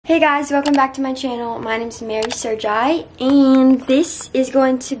Hey guys, welcome back to my channel. My name is Mary Sergi, and this is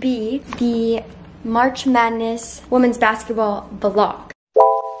going to be the March Madness Women's Basketball vlog.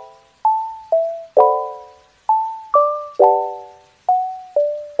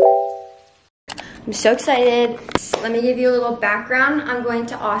 I'm so excited. Let me give you a little background. I'm going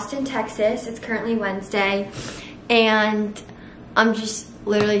to Austin, Texas. It's currently Wednesday, and I'm just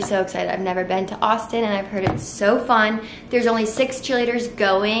literally so excited. I've never been to Austin, and I've heard it's so fun. There's only 6 cheerleaders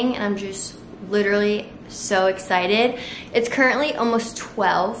going, and I'm just literally so excited. It's currently almost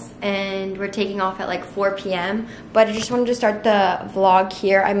 12, and we're taking off at like 4 p.m. But I just wanted to start the vlog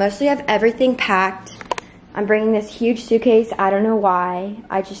here. I mostly have everything packed. I'm bringing this huge suitcase. I don't know why.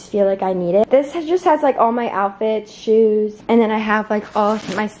 I just feel like I need it. This just has like all my outfits, shoes, and then I have like all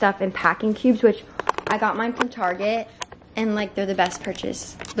of my stuff in packing cubes, which I got mine from Target. And like they're the best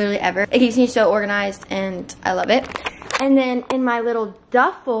purchase literally ever. It keeps me so organized and I love it. And then in my little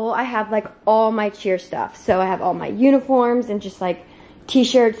duffel, I have like all my cheer stuff. So I have all my uniforms and just like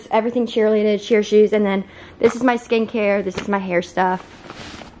t-shirts, everything cheerleaded, cheer shoes. And then this is my skincare, this is my hair stuff.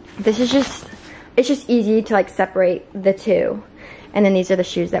 This is just, it's just easy to like separate the two. And then these are the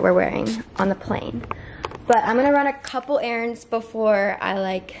shoes that we're wearing on the plane. But I'm gonna run a couple errands before I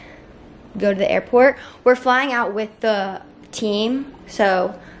like go to the airport. We're flying out with the team,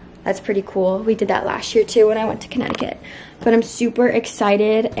 so that's pretty cool. We did that last year too when I went to Connecticut. But I'm super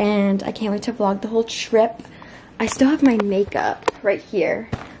excited and I can't wait to vlog the whole trip. I still have my makeup right here,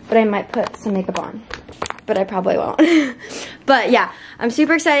 but I might put some makeup on, but I probably won't. But yeah, I'm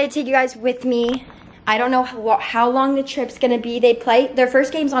super excited to take you guys with me. I don't know how long the trip's gonna be. They play their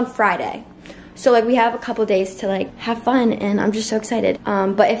first game's on Friday. So like we have a couple days to like have fun, and I'm just so excited.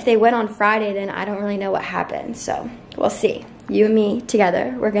 But if they win on Friday, then I don't really know what happens. So we'll see. You and me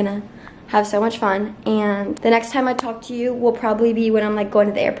together, we're gonna have so much fun. And the next time I talk to you will probably be when I'm like going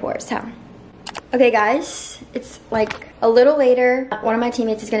to the airport. So, okay guys, it's like a little later. One of my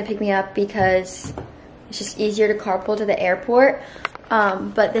teammates is gonna pick me up because it's just easier to carpool to the airport.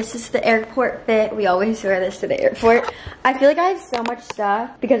 But this is the airport fit. We always wear this to the airport. I feel like I have so much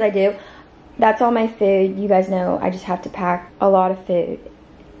stuff because I do. That's all my food. You guys know I just have to pack a lot of food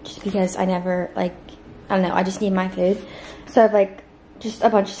just because I never like, I don't know, I just need my food. So I have like just a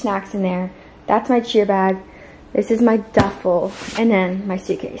bunch of snacks in there. That's my cheer bag. This is my duffel and then my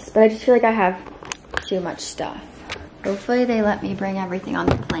suitcase. But I just feel like I have too much stuff. Hopefully they let me bring everything on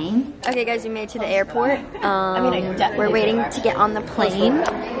the plane. Okay guys, we made it to the airport. We're waiting to get on the plane.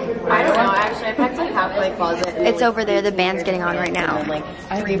 I don't know, actually I packed like half my closet. It's over there, the band's getting on right now. Like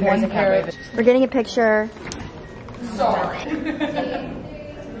 3 pairs of clothes. We're getting a picture.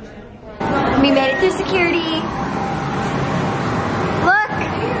 We made it through security. Look!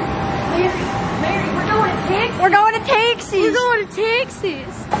 Mary, we're going to Texas! We're going to Texas! We're going to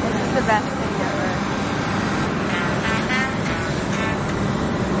Texas! This is the best thing ever.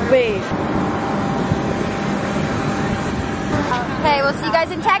 Wait. Okay, we'll see you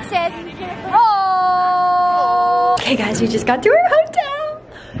guys in Texas. Oh! Okay guys, we just got to our hotel.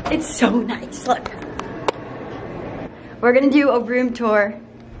 It's so nice, look. We're gonna do a room tour.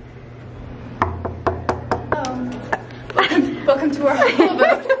 Welcome to our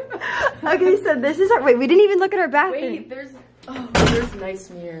hotel. Okay, so this is our, wait, we didn't even look at our bathroom. Wait, there's nice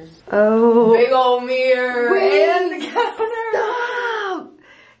mirrors. Oh. Big old mirror. Wait, and the counter. Stop!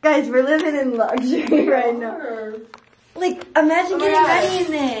 Guys, we're living in luxury right now. Like, imagine getting ready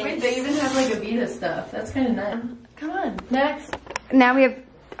in this. Wait, they even have like Avita stuff. That's kind of nice. Come on, next. Now we have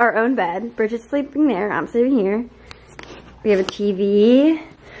our own bed. Bridget's sleeping there. I'm sleeping here. We have a TV.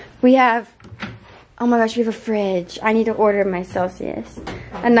 We have, oh my gosh, we have a fridge. I need to order my Celsius.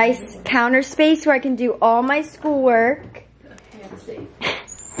 A nice counter space where I can do all my schoolwork.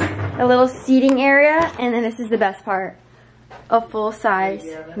 A little seating area. And then this is the best part. A full-size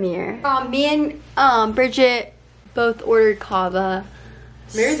mirror. Me and Bridget both ordered kava.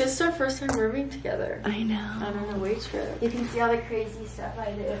 Mary, this is our first time rooming together. I know. On an away trip. You can see all the crazy stuff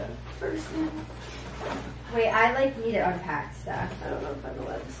I do. Wait, I like need to unpack stuff. I don't know if I'm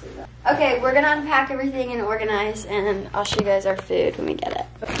allowed to say that. Okay, we're gonna unpack everything and organize, and I'll show you guys our food when we get it.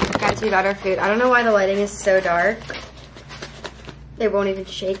 Guys, we got our food. I don't know why the lighting is so dark. It won't even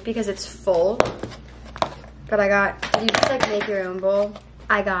shake because it's full. But I got, you just like make your own bowl.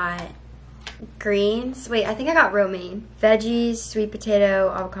 I got greens. Wait, I think I got romaine. Veggies, sweet potato,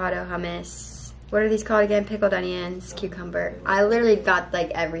 avocado, hummus. What are these called again? Pickled onions, cucumber. I literally got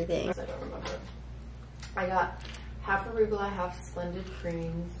like everything. I don't remember. I got half arugula, half splendid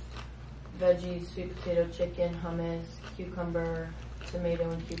creams, veggies, sweet potato, chicken, hummus, cucumber, tomato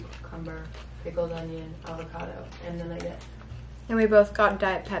and cucumber, pickled onion, avocado, and then I get And we both got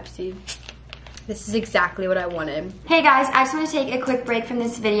Diet Pepsi. This is exactly what I wanted. Hey guys, I just want to take a quick break from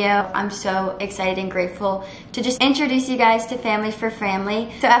this video. I'm so excited and grateful to just introduce you guys to Families for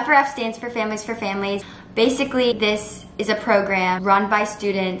Family. So FRF stands for Families for Families. Basically, this is a program run by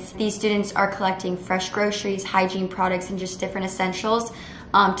students. These students are collecting fresh groceries, hygiene products, and just different essentials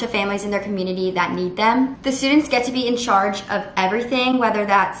to families in their community that need them. The students get to be in charge of everything, whether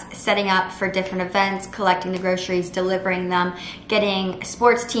that's setting up for different events, collecting the groceries, delivering them, getting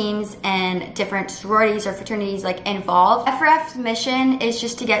sports teams and different sororities or fraternities like involved. FRF's mission is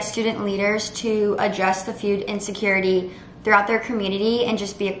just to get student leaders to address the food insecurity throughout their community and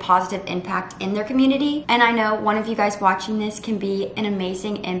just be a positive impact in their community. And I know one of you guys watching this can be an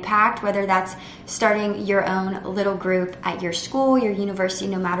amazing impact, whether that's starting your own little group at your school, your university,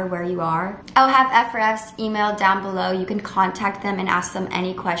 no matter where you are. I'll have FRF's email down below. You can contact them and ask them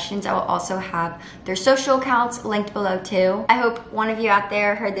any questions. I will also have their social accounts linked below too. I hope one of you out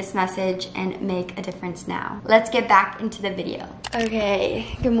there heard this message and make a difference now. Let's get back into the video.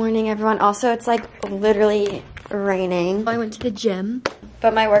 Okay, good morning everyone. Also, it's like literally raining. I went to the gym,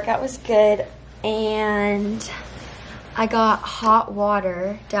 but my workout was good and I got hot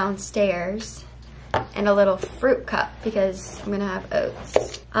water downstairs and a little fruit cup because I'm gonna have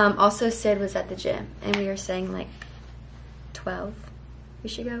oats. Also, Sid was at the gym and we were saying like 12 we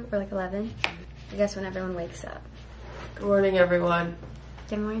should go, or like 11. I guess when everyone wakes up. Good morning, everyone.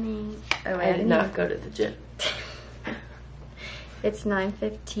 Good morning. Oh, I did not go to the gym. It's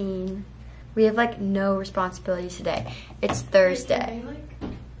 9:15. We have like no responsibilities today. It's Thursday.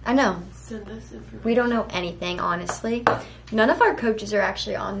 I know. Send us information. We don't know anything, honestly. None of our coaches are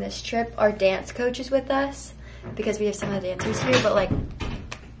actually on this trip. Our dance coach is with us because we have some of the dancers here, but like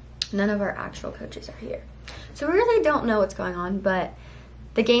none of our actual coaches are here. So we really don't know what's going on, but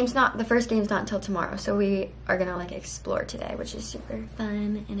the first game's not until tomorrow. So we are gonna like explore today, which is super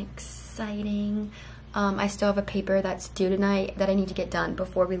fun and exciting. I still have a paper that's due tonight that I need to get done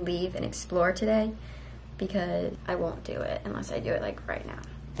before we leave and explore today because I won't do it unless I do it like right now.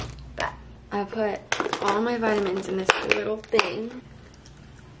 But I put all my vitamins in this little thing.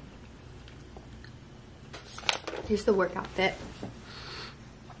 Here's the work outfit.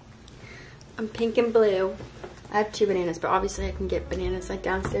 I'm pink and blue. I have 2 bananas, but obviously I can get bananas like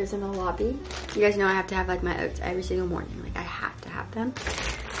downstairs in the lobby. You guys know I have to have like my oats every single morning. Like I have to have them.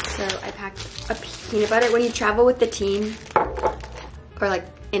 So I packed a peanut butter. When you travel with the team, or like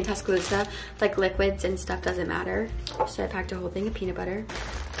in Tuscaloosa, like liquids and stuff doesn't matter. So I packed a whole thing of peanut butter,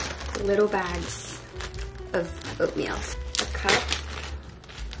 little bags of oatmeal, a cup,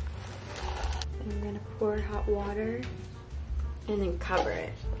 and we're gonna pour hot water and then cover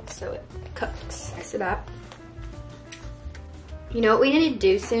it so it cooks. So that. You know what we need to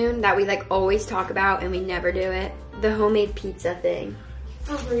do soon that we like always talk about and we never do it? The homemade pizza thing.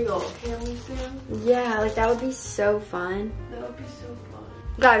 For real, can we soon? Yeah, like that would be so fun. That would be so fun.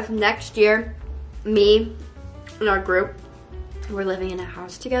 Guys, next year, me and our group, we're living in a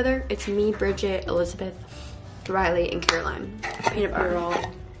house together. It's me, Bridget, Elizabeth, Riley, and Caroline. Peanut butter. We're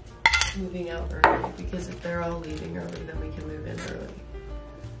all moving out early because if they're all leaving early, then we can move in early.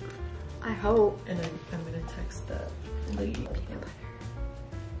 I hope. And I'm gonna text the lady.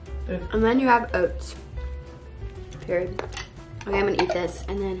 And then you have oats. Period. Okay, I'm gonna eat this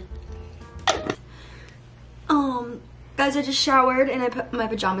and then guys, I just showered and I put my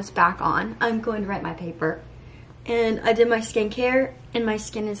pajamas back on. I'm going to write my paper. And I did my skincare and my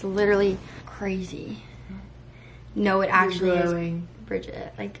skin is literally crazy. No, it actually is,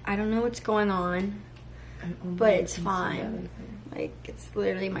 Bridget. Like, I don't know what's going on, but it's fine. Like, it's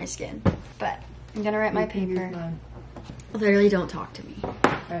literally my skin. But I'm gonna write my paper. Literally don't talk to me.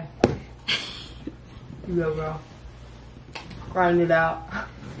 Okay. You go, girl. Grind it out.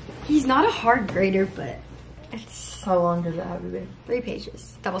 He's not a hard grader, but it's... How long does it have to be? 3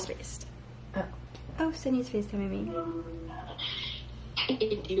 pages, double spaced. Oh, Sydney's FaceTiming me.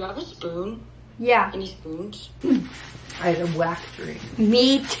 Hey, do you have a spoon? Yeah. Any spoons? I had a whack dream.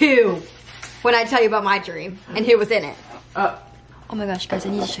 Me too. When I tell you about my dream and who was in it. Oh my gosh, guys, I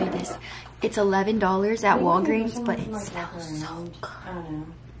need to show you this. It's $11 at Walgreens, but it smells so good. I don't know.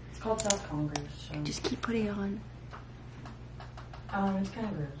 It's called South Congress. So. Just keep putting it on. It's kind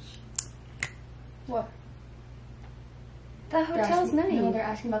of gross. What? The hotel's nice. No, they're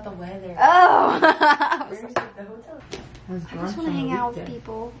asking about the weather. Oh! Where's the hotel? I just want to hang out with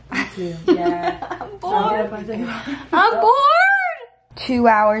people. Me too. Yeah. I'm bored. I'm bored! 2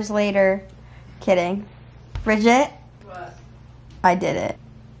 hours later. Kidding. Bridget? What? I did it.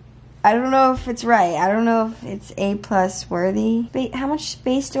 I don't know if it's right. I don't know if it's A+ worthy. How much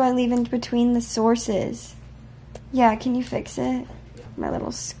space do I leave in between the sources? Yeah, can you fix it? My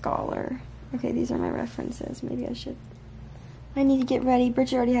little scholar. Okay, these are my references. Maybe I should. I need to get ready.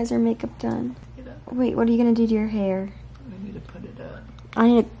 Bridget already has her makeup done. Wait, what are you gonna do to your hair? I need to put it up. I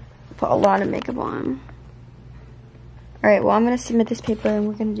need to put a lot of makeup on. Alright, well I'm gonna submit this paper and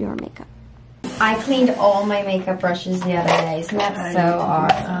we're gonna do our makeup. I cleaned all my makeup brushes the other day. Isn't that so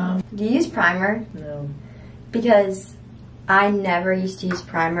awesome? Do you use primer? No. Because I never used to use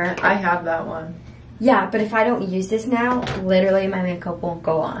primer. I have that one. Yeah, but if I don't use this now, literally my makeup won't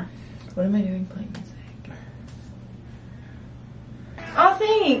go on. What am I doing playing music? Oh,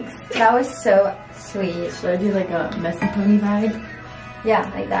 thanks! That was so sweet. Should I do like a messy pony vibe? Yeah,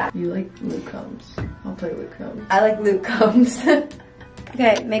 like that. You like Luke Combs. I'll play Luke Combs. I like Luke Combs.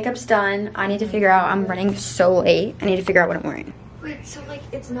 Okay, makeup's done. I need to figure out, I'm running so late. I need to figure out what I'm wearing. Wait, so like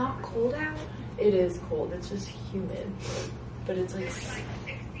it's not cold out? It is cold, it's just humid. But it's like,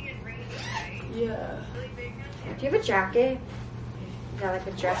 yeah. Do you have a jacket? Is that like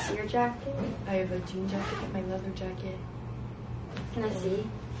a dressier jacket? I have a jean jacket and my leather jacket. Can I see?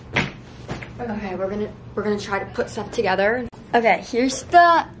 Okay, we're gonna try to put stuff together. Okay, here's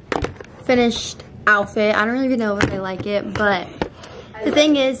the finished outfit. I don't really even know if I like it, but the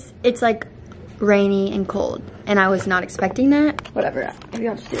thing is, it's like rainy and cold, and I was not expecting that. Whatever, maybe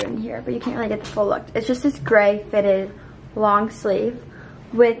I'll just do it in here, but you can't really get the full look. It's just this gray fitted long sleeve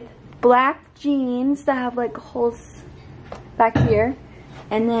with black jeans that have like holes back here,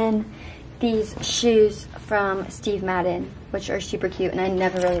 and then these shoes from Steve Madden, which are super cute and I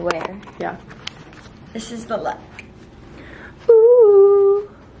never really wear. Yeah. This is the look. Ooh.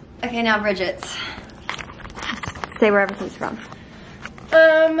 Okay, now Bridget's. Say where everything's from.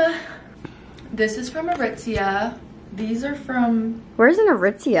 This is from Aritzia. These are from... Where's an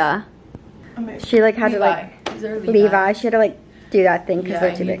Aritzia? She like had Levi. to like... These are Levi. Levi. She had to like do that thing because Yeah,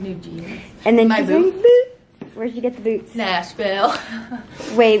 they're I too need big. new jeans. And then My she's wearing boots. boots. Where'd you get the boots? Nashville.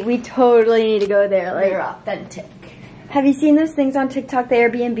 Wait, we totally need to go there. Like, They're authentic. have you seen those things on TikTok, the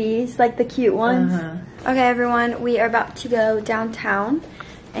Airbnbs, like the cute ones? Okay, everyone, we are about to go downtown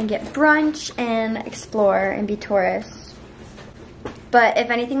and get brunch and explore and be tourists. But if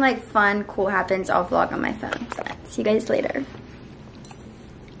anything like fun, cool happens, I'll vlog on my phone. So, see you guys later.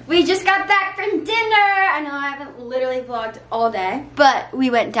 We just got back from dinner. I know I haven't literally vlogged all day, but we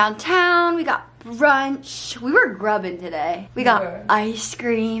went downtown, we got brunch. We were grubbing today. We got ice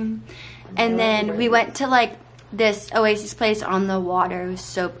cream, and then we went to like this Oasis place on the water. It was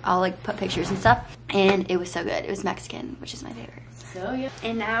so, I'll like put pictures and stuff, and it was so good. It was Mexican, which is my favorite. So yeah.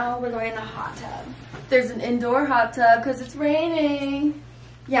 And now we're going in the hot tub. There's an indoor hot tub because it's raining.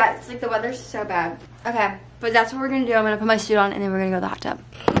 Yeah, it's like the weather's so bad. Okay, but that's what we're gonna do. I'm gonna put my suit on and then we're gonna go to the hot tub.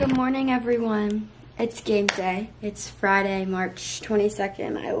 Good morning, everyone. It's game day. It's Friday, March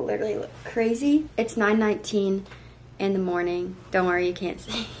 22nd. I literally look crazy. It's 9:19 in the morning. Don't worry, you can't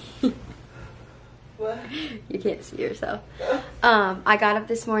see. What? You can't see yourself. I got up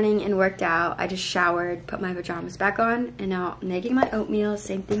this morning and worked out. I just showered, put my pajamas back on, and now I'm making my oatmeal,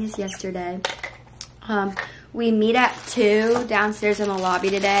 same thing as yesterday. We meet at 2 downstairs in the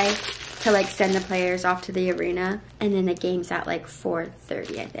lobby today to like send the players off to the arena, and then the game's at like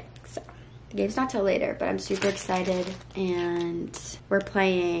 4:30, I think. So the game's not till later, but I'm super excited, and we're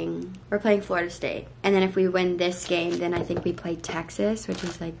playing Florida State. And then if we win this game, then I think we play Texas, which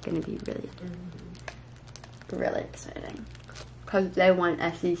is like gonna be really exciting because they won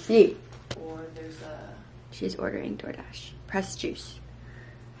SEC. Or there's a She's ordering DoorDash. Press juice.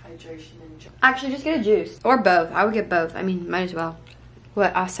 hydration and joy. Actually, just get a juice. Or both. I would get both. I mean, might as well.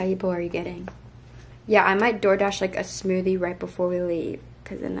 What acai bowl are you getting? Yeah, I might DoorDash like a smoothie right before we leave,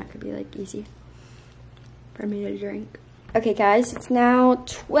 because then that could be like easy for me to drink. Okay guys, it's now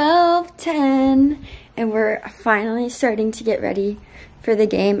 12:10 and we're finally starting to get ready for the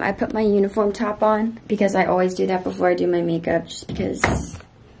game. I put my uniform top on because I always do that before I do my makeup, just because,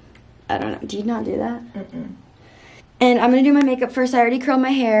 I don't know. Do you not do that? And I'm gonna do my makeup first. I already curled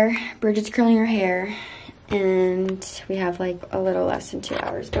my hair. Bridget's curling her hair. And we have like a little less than 2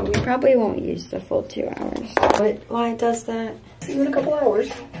 hours, but we probably won't use the full 2 hours. But why does that? See you in a couple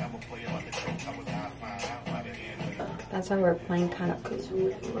hours. That's why we're playing kind of. Because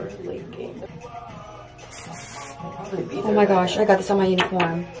we're late game. Oh my gosh, I got this on my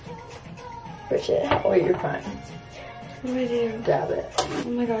uniform. Bridget, wait, you're fine. What do I do? Dab it. Oh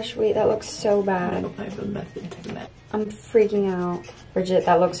my gosh, wait, that looks so I bad. don't have a method to that. I'm freaking out. Bridget,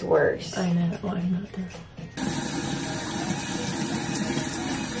 that looks worse. I know, why not there?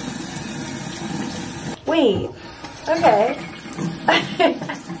 Wait, okay.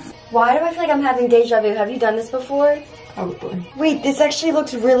 Why do I feel like I'm having deja vu? Have you done this before? Probably. Wait, this actually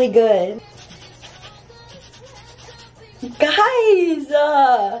looks really good. Guys,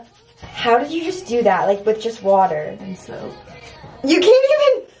 how did you just do that? Like with just water And soap. You can't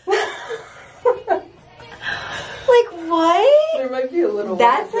even. Like what? There might be a little.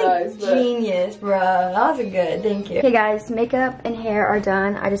 That's like like genius, bruh. That was good. Thank you. Okay, guys, makeup and hair are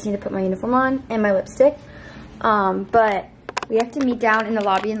done. I just need to put my uniform on and my lipstick. But we have to meet down in the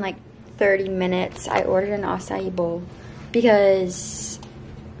lobby in like 30 minutes. I ordered an acai bowl because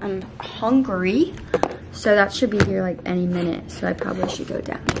I'm hungry. So that should be here like any minute. So I probably should go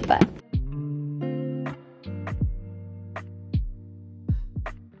down. But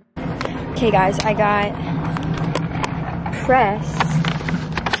okay, guys, I got press.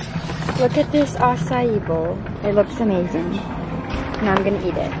 Look at this acai bowl. It looks amazing. Now I'm gonna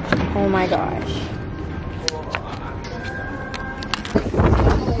eat it. Oh my gosh.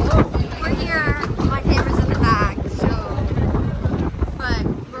 We're here. My camera's in the back, so. But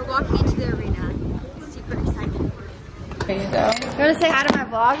we're walking into the arena. Super excited. There you go. You wanna say hi to my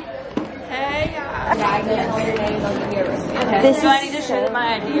vlog? Hey. Yeah, I can't hold your name. I'll give you a receipt. Okay. This Do I need to show them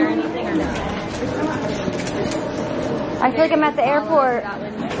my ID or anything or no? I feel like I'm at the airport.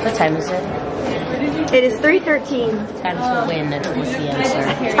 What time is it? It is 3:13. Time to win at the museum, sir.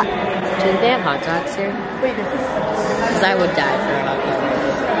 Do they have hot dogs here? Because I would die for a hot dog.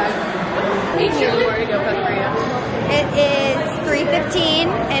 It is 3:15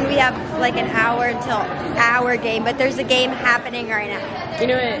 and we have like an hour until our game, but there's a game happening right now. You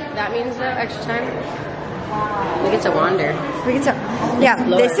know what that means though? Extra time? We get to wander. We get to, yeah,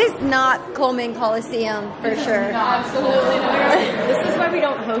 Lower. this is not Coleman Coliseum for sure. Absolutely not. This is why we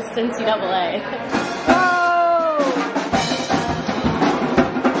don't host NCAA. Whoa!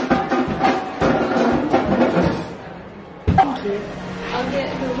 Thank you.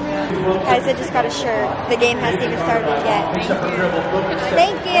 Guys, I just got a shirt. The game hasn't even started yet.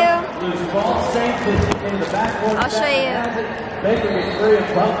 Thank you. I'll show you. Baker gets 3 of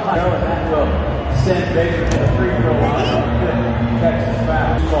 12 and that will send Baker to the free throw line. Texas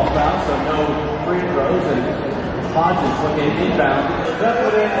foul. Ball foul, so no free throws, and Hodges looking inbound. That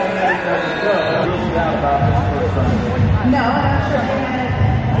put in and then it doesn't go. Real doubt about this first time. No, I'm not sure.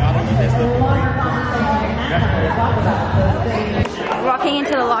 Walking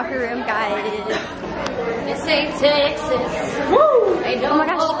into the locker room, guys. It's St. Texas. Woo! Oh my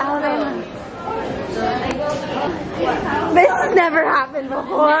gosh, Alabama. This has never happened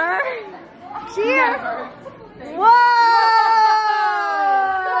before. Cheer! Whoa!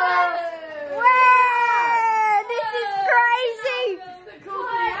 Whoa! This is crazy!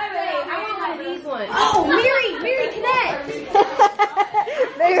 I want one of these ones. Oh, Mary, connect!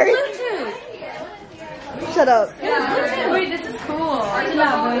 Mary. Shut up. Wait, this is cool.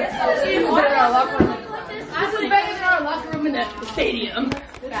 Yeah, this is better than our locker room. This is better than our locker room in the stadium.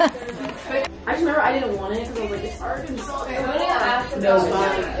 I just remember I didn't want it because I was like, it's hard to no.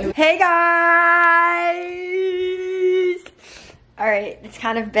 Hey guys! Alright,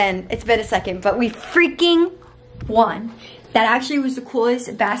 it's been a second, but we freaking won. That actually was the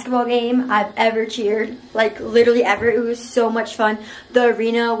coolest basketball game I've ever cheered. Like, literally ever. It was so much fun. The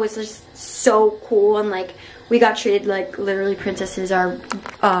arena was just so cool, and like, we got treated like literally princesses, or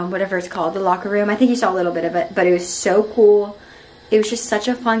whatever it's called, the locker room. I think you saw a little bit of it, but it was so cool. It was just such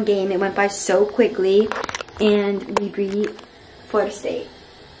a fun game. It went by so quickly, and we beat Florida State.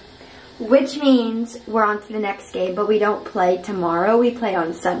 Which means we're on to the next game, but we don't play tomorrow. We play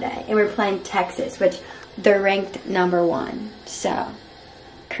on Sunday, and we're playing Texas, which they're ranked #1. So,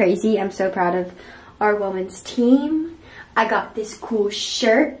 crazy. I'm so proud of our women's team. I got this cool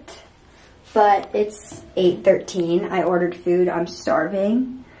shirt, but it's 8:13. I ordered food. I'm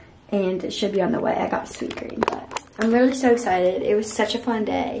starving, and it should be on the way. I got sweet green, but I'm really so excited. It was such a fun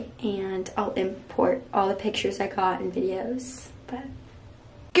day, and I'll import all the pictures I got and videos. But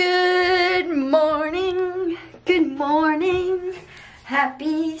good morning. Good morning.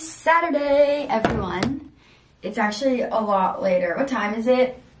 Happy Saturday, everyone. It's actually a lot later. What time is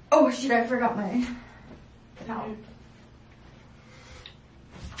it? Oh, shit, I forgot my towel.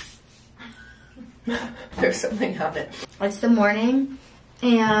 There's something on it. It's the morning,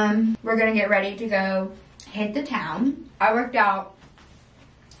 and we're gonna get ready to go hit the town. I worked out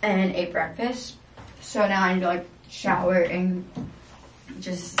and ate breakfast, so now I need to like shower and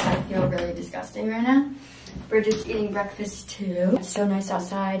just, I feel really disgusting right now. Bridget's eating breakfast too. It's so nice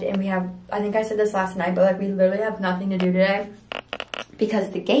outside, and we have, I think I said this last night, but like we literally have nothing to do today because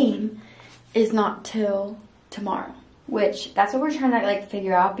the game is not till tomorrow, which that's what we're trying to like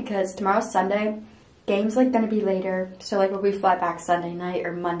figure out, because tomorrow's Sunday. Game's like gonna be later, so like if we fly back Sunday night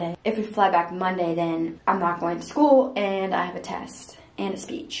or Monday. If we fly back Monday, then I'm not going to school and I have a test. and a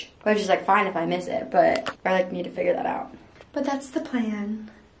speech, which is like fine if I miss it, but I like need to figure that out. But that's the plan.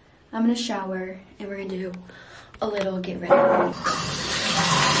 I'm gonna shower and we're gonna do a little get ready.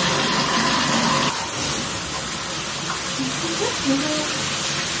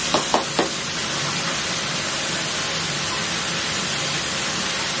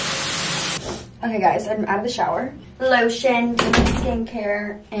 Okay guys, I'm out of the shower. Lotion, doing my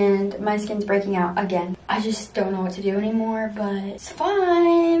skincare, and my skin's breaking out again. I just don't know what to do anymore, but it's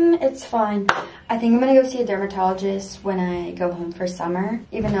fine. It's fine. I think I'm gonna go see a dermatologist when I go home for summer,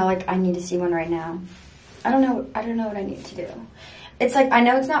 even though like I need to see one right now. I don't know what I need to do. It's like, I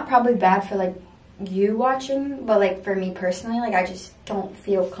know it's not probably bad for like you watching, but like for me personally, like I just don't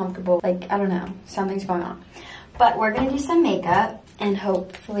feel comfortable. Like, I don't know, something's going on. But we're gonna do some makeup and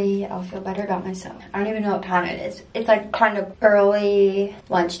hopefully I'll feel better about myself. I don't even know what time it is. It's like kind of early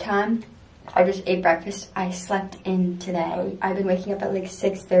lunchtime. I just ate breakfast. I slept in today. I've been waking up at like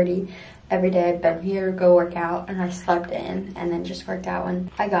 6:30 every day. I've been here, go work out, and I slept in and then just worked out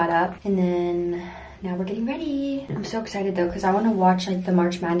when I got up. And then now we're getting ready. I'm so excited though, because I want to watch like the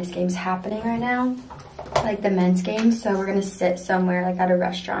March Madness games happening right now. Like the men's games. So we're gonna sit somewhere like at a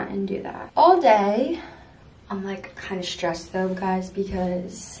restaurant and do that all day. I'm like kind of stressed though, guys,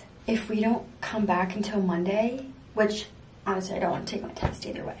 because if we don't come back until Monday, which honestly I don't want to take my test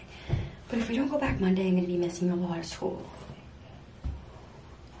either way, but if we don't go back Monday, I'm gonna be missing a lot of school.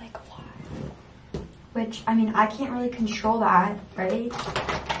 Like a lot. Which, I mean, I can't really control that, right?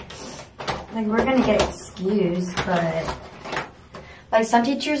 Like, we're gonna get excused, but like some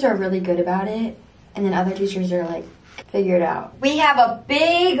teachers are really good about it, and then other teachers are like, figure it out. We have a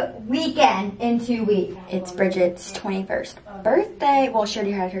big weekend in 2 weeks. It's Bridget's 21st birthday. Well, she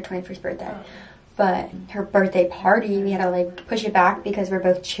already had her 21st birthday, but her birthday party, we had to like push it back because we're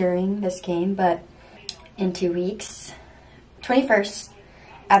both cheering this game. But in 2 weeks, 21st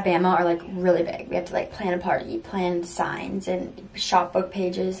at Bama are like really big. We have to like plan a party, plan signs and shop book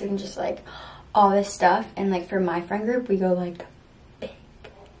pages and just like all this stuff. And like for my friend group, we go like big,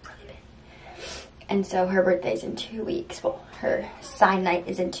 really big. And so her birthday's in 2 weeks. Well, her sign night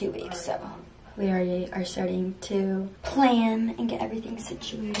is in 2 weeks. So we already are starting to plan and get everything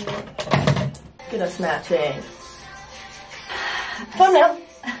situated. Get us matching. Thumbnail.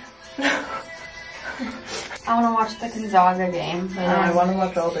 I want to watch the Gonzaga game. I know, I want to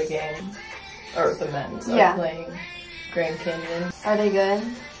watch all the games. Or the men's are playing Grand Canyon. Are they good?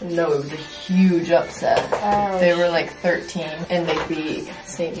 No, it was a huge upset. Oh. They were like 13 and they beat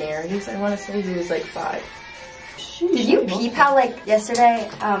St. Mary's, I want to say. He was like 5. Did you peep how like yesterday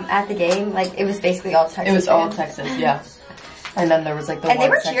at the game, like it was basically all Texas? It was all fans? Texas, yeah. And then there was like the and one they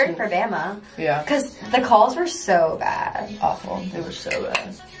were section. cheering for Bama. Yeah. Because the calls were so bad. Awful. They were so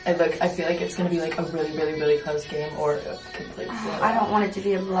bad. I feel like it's gonna be like a really, really, really close game or a complete blowout. I don't want it to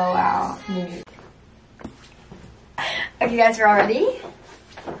be a blowout. Okay, guys, we're all ready.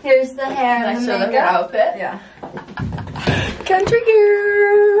 Here's the hair and the show them makeup. your outfit. Yeah. Country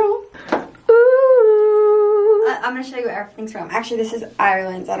girl. Ooh. I'm gonna show you where everything's from. Actually, this is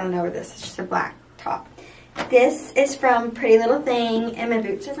Ireland's. I don't know where this is. It's just a black top. This is from Pretty Little Thing, and my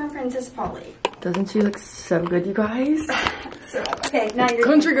boots are from Princess Polly. Doesn't she look so good, you guys? So, okay, now you're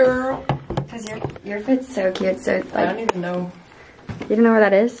Country girl. Because your fit's so cute. So like, I don't even know. You don't know where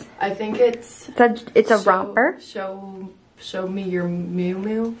that is? I think it's a romper. Show me your Mew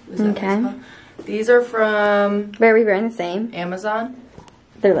Mew. Is that Okay. what it's called? These are from Where are we wearing the same? Amazon.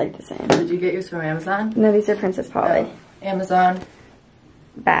 They're like the same. Did you get yours from Amazon? No, these are Princess Polly. No. Amazon.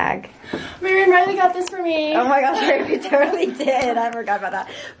 Bag. Mary and Riley got this for me. Oh my gosh, we totally did. I forgot about that.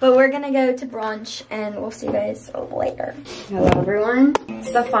 But we're gonna go to brunch and we'll see you guys later. Hello everyone.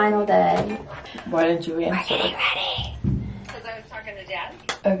 It's the final day. Why didn't you answer? Ready. Because I was talking to Dad.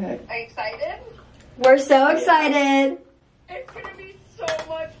 Okay. Are you excited? We're so excited. It's gonna be so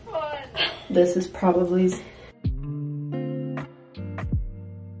much fun. This is probably...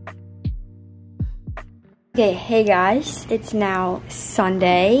 Okay, hey guys, it's now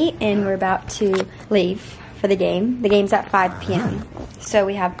Sunday and we're about to leave for the game. The game's at 5 p.m. So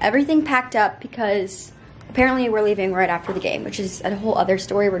we have everything packed up because apparently we're leaving right after the game, which is a whole other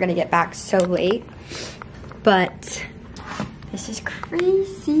story. We're gonna get back so late. But this is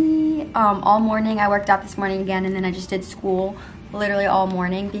crazy. All morning, I worked out this morning again and then I just did school literally all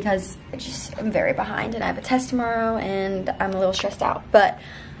morning because I'm very behind and I have a test tomorrow and I'm a little stressed out. But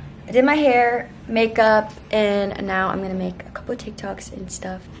I did my hair, makeup, and now I'm gonna make a couple of TikToks and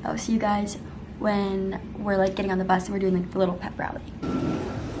stuff. I'll see you guys when we're like getting on the bus and we're doing like the little pep rally.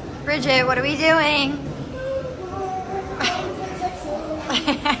 Bridget, what are we doing?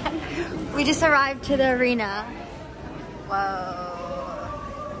 We just arrived to the arena. Whoa.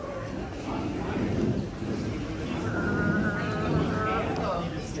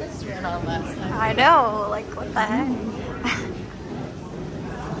 just ran on last time. I know, like what the heck?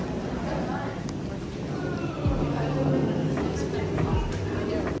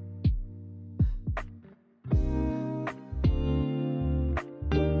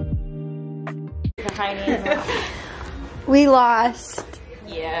 We lost.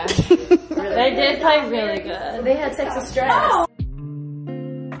 Yeah. They did play really good. They had sex of stress.